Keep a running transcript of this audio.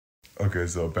Okay,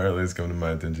 so apparently it's come to my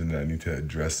attention that I need to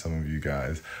address some of you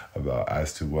guys about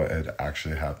as to what had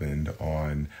actually happened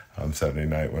on Saturday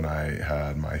night when I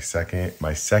had my second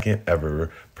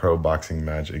ever pro boxing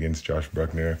match against Josh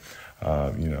Bruckner.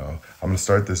 I'm going to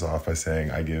start this off by saying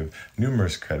I give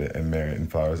numerous credit and merit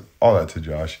and flowers, all that to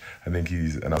Josh. I think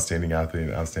he's an outstanding athlete,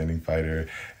 an outstanding fighter,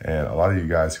 and a lot of you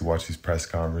guys who watch these press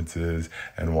conferences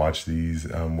and watch these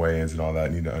weigh-ins and all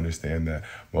that need to understand that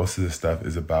most of this stuff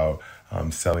is about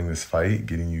selling this fight,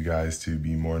 getting you guys to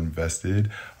be more invested.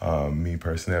 Me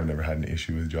personally, I've never had an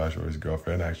issue with Josh or his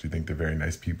girlfriend. I actually think they're very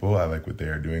nice people. I like what they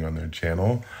are doing on their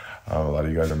channel. A lot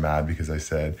of you guys are mad because I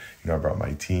said, I brought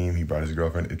my team, he brought his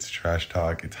girlfriend. It's trash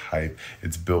talk, it's hype,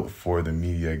 it's built for the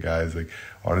media, guys. Like,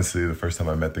 honestly, the first time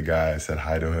I met the guy, I said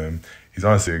hi to him. He's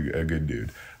honestly a good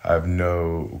dude. I have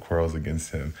no quarrels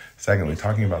against him. Secondly,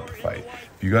 talking about the fight.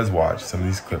 If you guys watch some of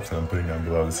these clips that I'm putting down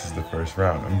below, this is the first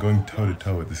round. I'm going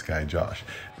toe-to-toe with this guy, Josh.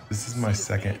 This is my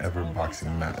second ever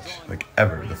boxing match, like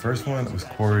ever. The first one was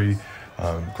Corey.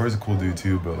 Corey's a cool dude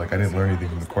too, but like I didn't learn anything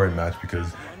from the Corey match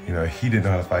because, he didn't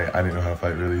know how to fight. I didn't know how to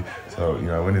fight really. So,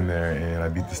 I went in there and I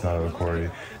beat the snot out of Corey,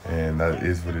 and that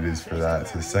is what it is for that.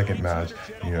 So the second match,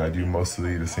 I do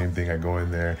mostly the same thing. I go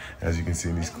in there, and as you can see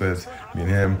in these clips, me and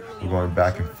him, we're going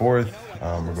back and forth.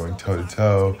 We're going toe to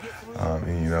toe.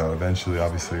 And, eventually,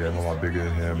 obviously, I'm a lot bigger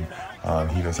than him.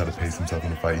 He knows how to pace himself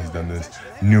in a fight. He's done this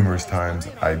numerous times.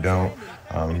 I don't.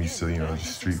 I'm used to,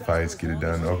 just street fights, get it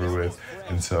done, over with.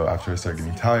 And so after I start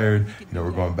getting tired, we're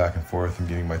going back and forth and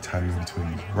getting my timing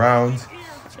between rounds.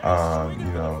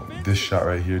 This shot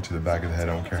right here to the back of the head,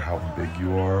 I don't care how big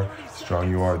you are, strong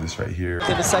you are, this right here.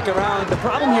 In the second round, the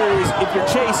problem here is if you're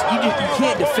Chase, you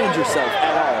can't defend yourself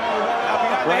at all.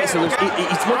 Right, so he's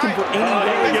looking for any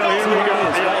way. Right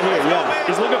here, yeah.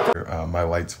 He's looking for. My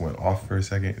lights went off for a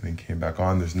second and then came back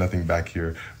on. There's nothing back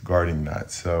here guarding that.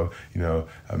 So,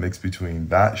 a mix between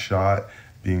that shot,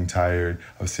 being tired.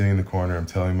 I was sitting in the corner. I'm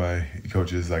telling my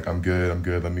coaches, like, I'm good.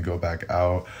 Let me go back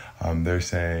out. They're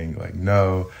saying, like,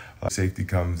 no. Safety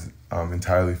comes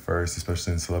entirely first,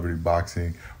 especially in celebrity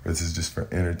boxing, where this is just for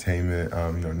entertainment.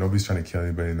 Nobody's trying to kill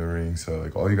anybody in the ring. So,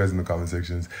 like, all you guys in the comment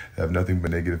sections have nothing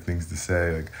but negative things to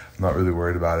say. Like, I'm not really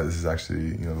worried about it. This is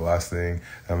actually, the last thing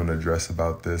I'm going to address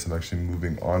about this. I'm actually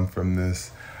moving on from this.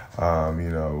 I'm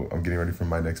getting ready for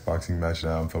my next boxing match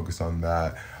now. I'm focused on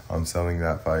that. I'm selling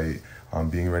that fight. I'm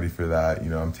being ready for that.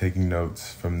 I'm taking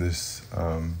notes from this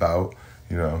bout,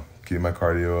 getting my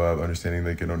cardio up, understanding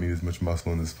like I don't need as much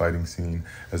muscle in this fighting scene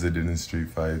as I did in street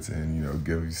fights, and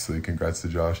obviously congrats to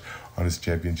Josh on his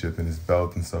championship and his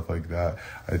belt and stuff like that.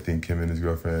 I think him and his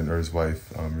girlfriend or his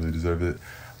wife really deserve it.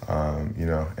 I'm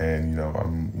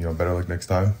better luck next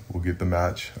time. We'll get the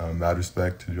match. Mad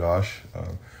respect to Josh.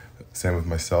 Same with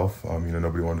myself.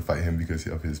 Nobody wanted to fight him because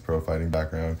of his pro fighting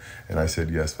background, and I said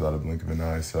yes without a blink of an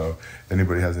eye. So if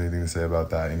anybody has anything to say about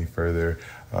that any further,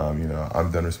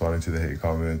 I'm done responding to the hate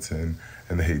comments and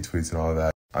the hate tweets and all of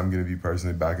that. I'm going to be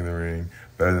personally back in the ring,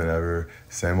 better than ever.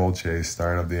 Same old Chase,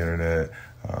 starting up the internet.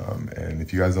 And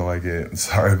if you guys don't like it, I'm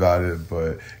sorry about it,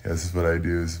 but this is what I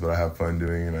do. This is what I have fun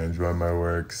doing, and I enjoy my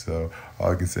work. So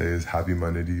all I can say is happy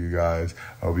Monday to you guys.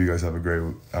 I hope you guys have a great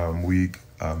week.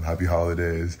 Happy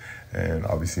holidays, and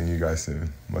I'll be seeing you guys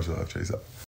soon. Much love, Chase up.